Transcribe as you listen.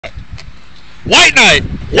Whitenight,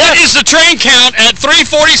 what is the train count at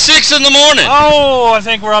 3:46 in the morning? Oh, I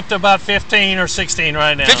think we're up to about 15 or 16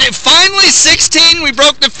 right now. 15, finally 16? We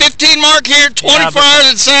broke the 15 mark here, 24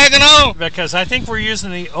 hours in Saginaw? Because I think we're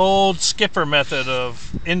using the old skipper method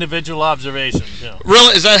of individual observations. You know.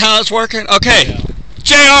 Really? Is that how it's working? Okay. Yeah.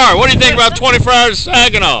 JR, what do you think about 24 hours in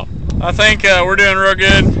Saginaw? I think we're doing real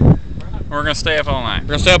good. We're going to stay up all night. We're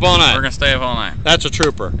going to stay up all night? We're going to stay up all night. That's a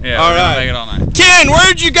trooper. Yeah, all we're right. going to make it all night. Ken,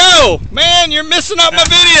 where'd you go? Man, you're missing out my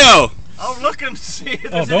video. I'm looking to see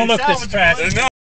if don't look this fast.